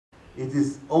it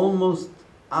is almost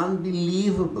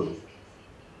unbelievable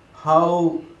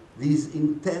how these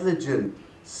intelligent,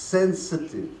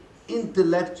 sensitive,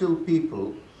 intellectual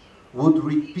people would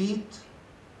repeat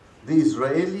the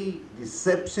Israeli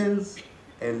deceptions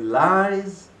and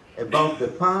lies about the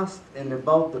past and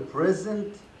about the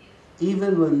present,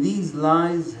 even when these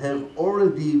lies have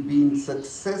already been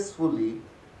successfully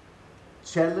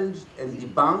challenged and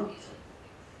debunked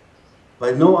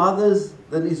by no others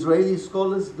than Israeli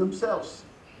scholars themselves.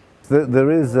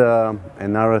 There is a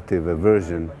narrative, a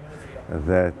version,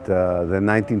 that the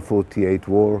 1948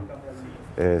 war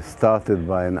started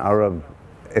by an Arab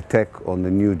attack on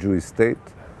the new Jewish state,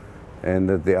 and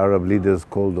that the Arab leaders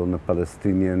called on the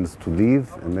Palestinians to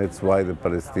leave, and that's why the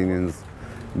Palestinians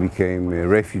became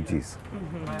refugees.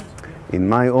 In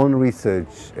my own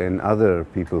research and other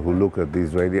people who look at the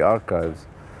Israeli archives,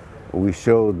 we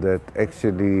showed that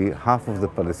actually half of the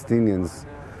Palestinians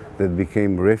that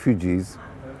became refugees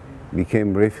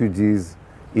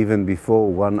even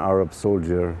before one Arab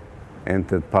soldier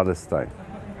entered Palestine.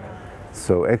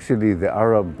 So actually the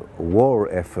Arab war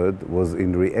effort was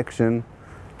in reaction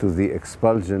to the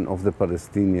expulsion of the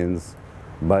Palestinians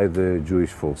by the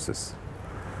Jewish forces.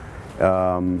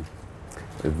 The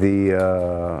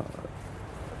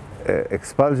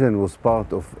expulsion was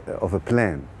part of a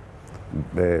plan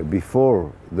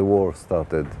before the war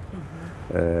started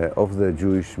of the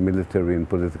Jewish military and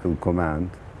political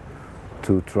command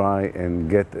to try and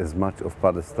get as much of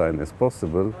Palestine as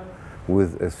possible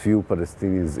with as few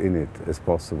Palestinians in it as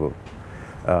possible.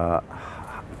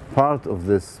 Part of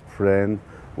this plan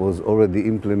was already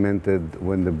implemented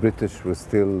when the British were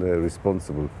still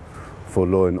responsible for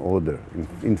law and order.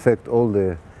 In fact, all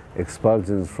the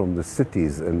expulsions from the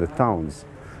cities and the towns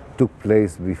took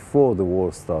place before the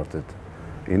war started,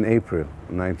 in April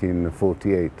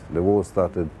 1948. The war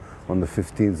started on the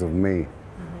 15th of May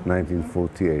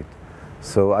 1948.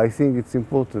 So I think it's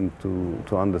important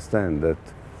to understand that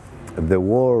the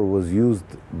war was used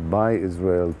by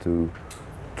Israel to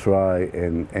try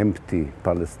and empty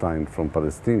Palestine from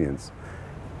Palestinians.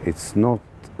 It's not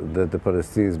that the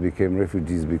Palestinians became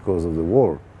refugees because of the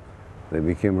war. They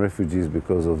became refugees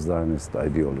because of Zionist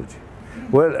ideology.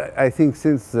 Well, I think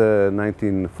since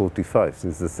 1945,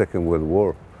 since the Second World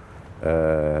War,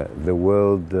 the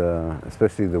world,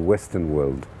 especially the Western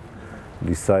world,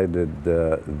 decided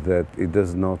that it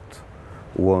does not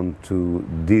want to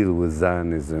deal with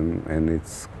Zionism and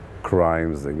its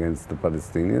crimes against the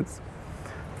Palestinians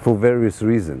for various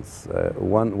reasons.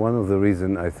 One of the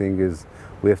reasons, I think, is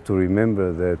we have to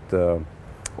remember that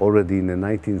already in the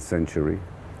 19th century,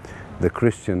 the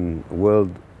Christian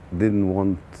world didn't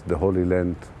want the Holy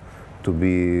Land to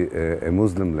be a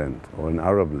Muslim land or an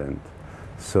Arab land.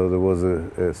 So there was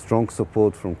a strong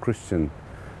support from Christian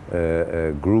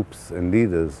groups and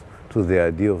leaders to the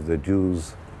idea of the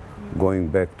Jews going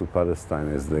back to Palestine,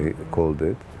 as they called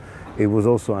it. It was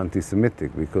also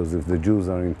anti-Semitic, because if the Jews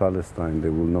are in Palestine, they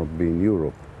will not be in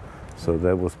Europe. So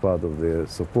that was part of their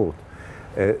support.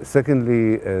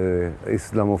 Secondly,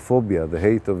 Islamophobia, the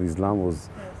hate of Islam,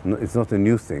 it's not a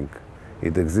new thing.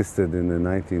 It existed in the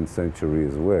 19th century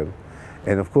as well.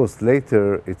 And of course,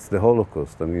 later, it's the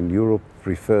Holocaust. I mean, Europe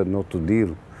preferred not to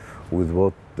deal with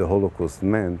what the Holocaust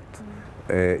meant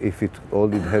if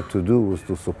all it had to do was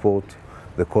to support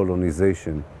the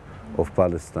colonization of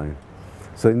Palestine.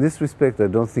 So in this respect, I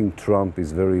don't think Trump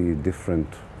is very different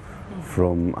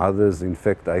from others. In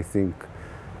fact, I think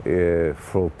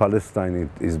for Palestine, it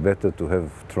is better to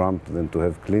have Trump than to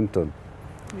have Clinton.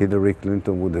 Hillary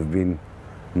Clinton would have been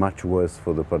much worse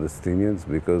for the Palestinians,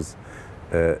 because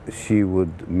she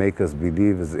would make us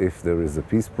believe as if there is a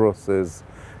peace process,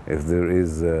 if there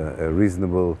is a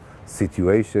reasonable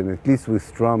situation. At least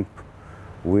with Trump,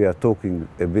 we are talking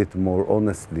a bit more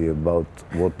honestly about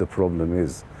what the problem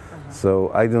is.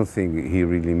 So I don't think he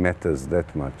really matters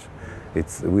that much.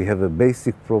 We have a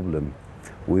basic problem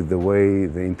with the way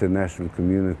the international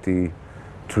community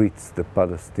treats the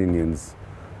Palestinians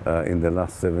in the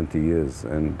last 70 years,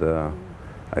 and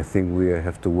I think we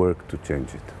have to work to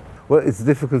change it. Well, it's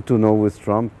difficult to know with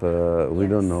Trump. We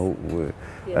don't know.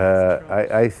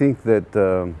 I think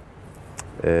that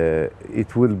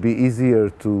it will be easier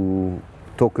to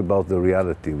talk about the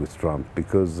reality with Trump,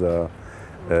 because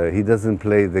he doesn't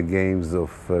play the games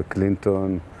of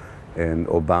Clinton and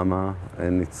Obama,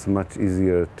 and it's much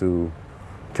easier to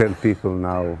tell people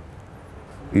now,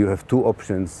 you have two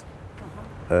options.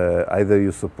 Either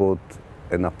you support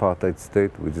an apartheid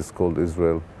state, which is called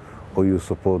Israel, or you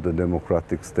support a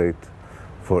democratic state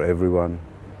for everyone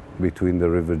between the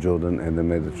River Jordan and the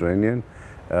Mediterranean.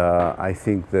 I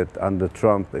think that under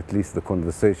Trump, at least the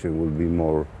conversation will be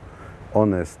more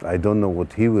honest, I don't know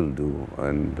what he will do,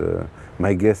 and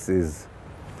my guess is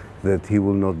that he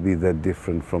will not be that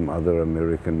different from other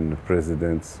American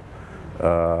presidents.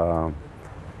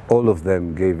 All of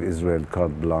them gave Israel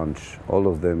carte blanche. All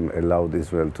of them allowed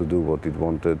Israel to do what it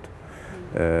wanted.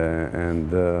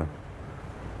 And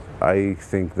I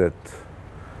think that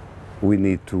we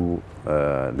need to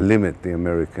limit the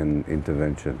American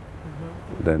intervention.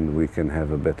 Then we can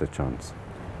have a better chance.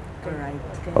 All right.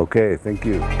 Okay, thank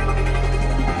you.